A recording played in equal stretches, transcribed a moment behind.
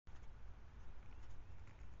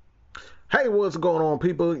Hey, what's going on,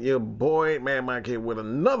 people? Your boy, Man Mike here with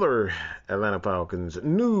another Atlanta Falcons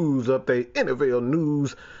news update, NFL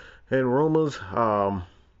news and rumors.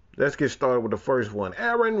 Let's get started with the first one.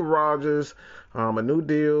 Aaron Rodgers, a new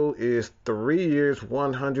deal is 3 years,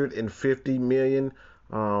 150 million.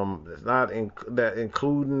 It's not that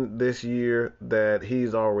including this year that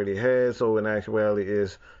he's already had. So in actuality,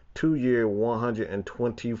 is 2 year,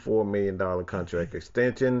 $124 million contract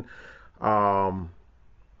extension. Um,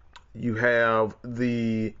 you have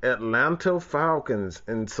the Atlanta Falcons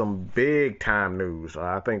in some big time news.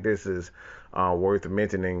 I think this is worth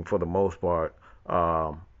mentioning for the most part.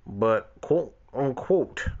 But quote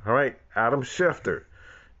unquote, all right, Adam Schefter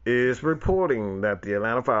is reporting that the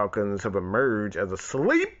Atlanta Falcons have emerged as a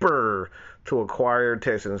sleeper to acquire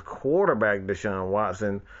Texans quarterback Deshaun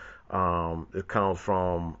Watson. It comes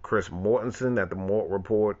from Chris Mortensen at the Mort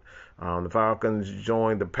Report. The Falcons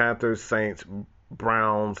joined the Panthers, Saints,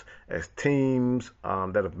 Browns as teams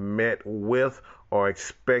that have met with or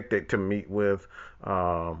expected to meet with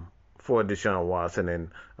for Deshaun Watson.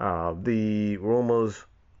 And the rumors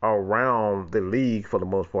around the league, for the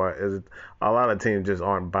most part, is a lot of teams just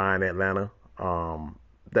aren't buying Atlanta.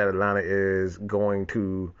 That Atlanta is going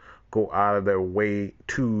to go out of their way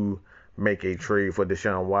to make a trade for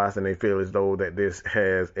Deshaun Watson. They feel as though that this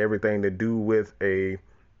has everything to do with a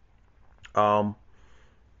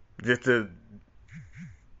just a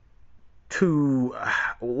to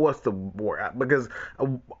what's the word? Because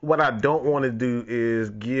what I don't want to do is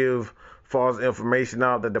give false information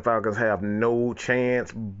out that the Falcons have no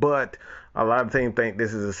chance. But a lot of teams think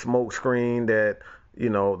this is a smoke screen that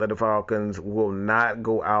that the Falcons will not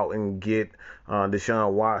go out and get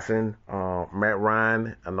Deshaun Watson, Matt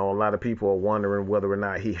Ryan. I know a lot of people are wondering whether or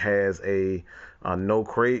not he has a no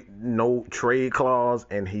trade clause,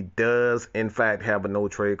 and he does in fact have a no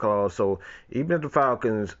trade clause. So even if the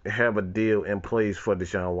Falcons have a deal in place for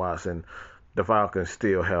Deshaun Watson, the Falcons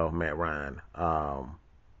still have Matt Ryan.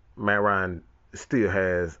 Matt Ryan still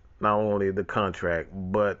has not only the contract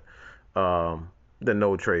but the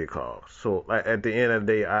no trade clause. So at the end of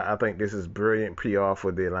the day, I think this is brilliant PR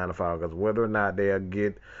for the Atlanta Falcons. Whether or not they'll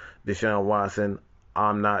get Deshaun Watson,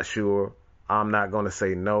 I'm not sure. I'm not going to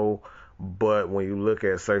say no. But when you look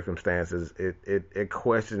at circumstances, it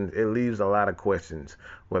leaves a lot of questions.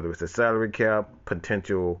 Whether it's a salary cap,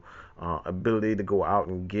 potential ability to go out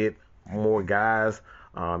and get more guys,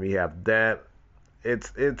 you have that.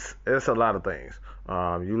 It's a lot of things.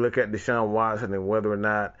 You look at Deshaun Watson and whether or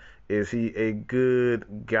not is he a good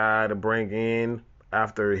guy to bring in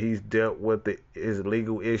after he's dealt with his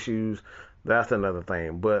legal issues. That's another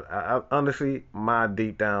thing. But honestly, my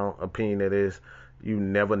deep down opinion is you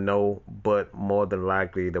never know, but more than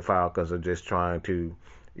likely the Falcons are just trying to,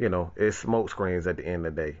 it's smoke screens at the end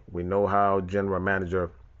of the day. We know how general manager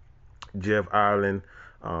Jeff Ireland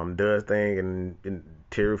does things, and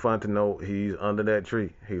Terry Fontenot, he's under that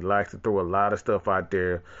tree. He likes to throw a lot of stuff out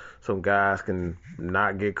there so guys can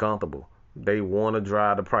not get comfortable. They want to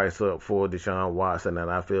drive the price up for Deshaun Watson,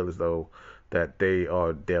 and I feel as though that they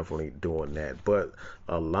are definitely doing that. But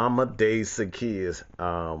Olamide Zaccheaus,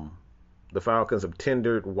 the Falcons have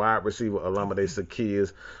tendered wide receiver Olamide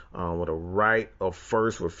Zaccheaus with a right of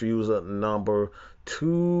first refusal number,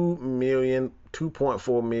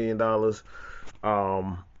 $2.4 million.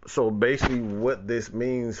 So basically what this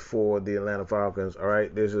means for the Atlanta Falcons, all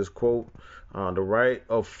right, there's this quote, the right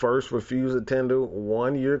of first refusal tender,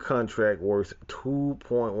 1 year contract worth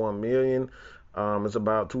 $2.1 million. It's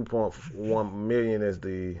about $2.1 million as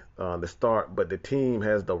the start, but the team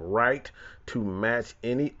has the right to match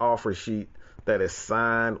any offer sheet that is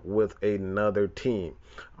signed with another team.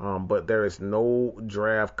 But there is no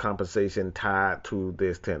draft compensation tied to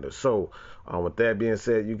this tender. So, with that being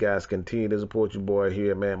said, you guys continue to support your boy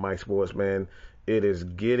here at Man Mike Sports, man. It is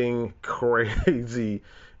getting crazy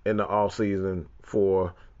in the off season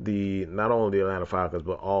for the not only the Atlanta Falcons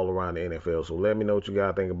but all around the NFL. So let me know what you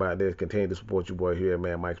guys think about this. Continue to support your boy here at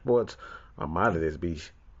Man Mike Sports. I'm out of this beach.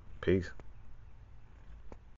 Peace.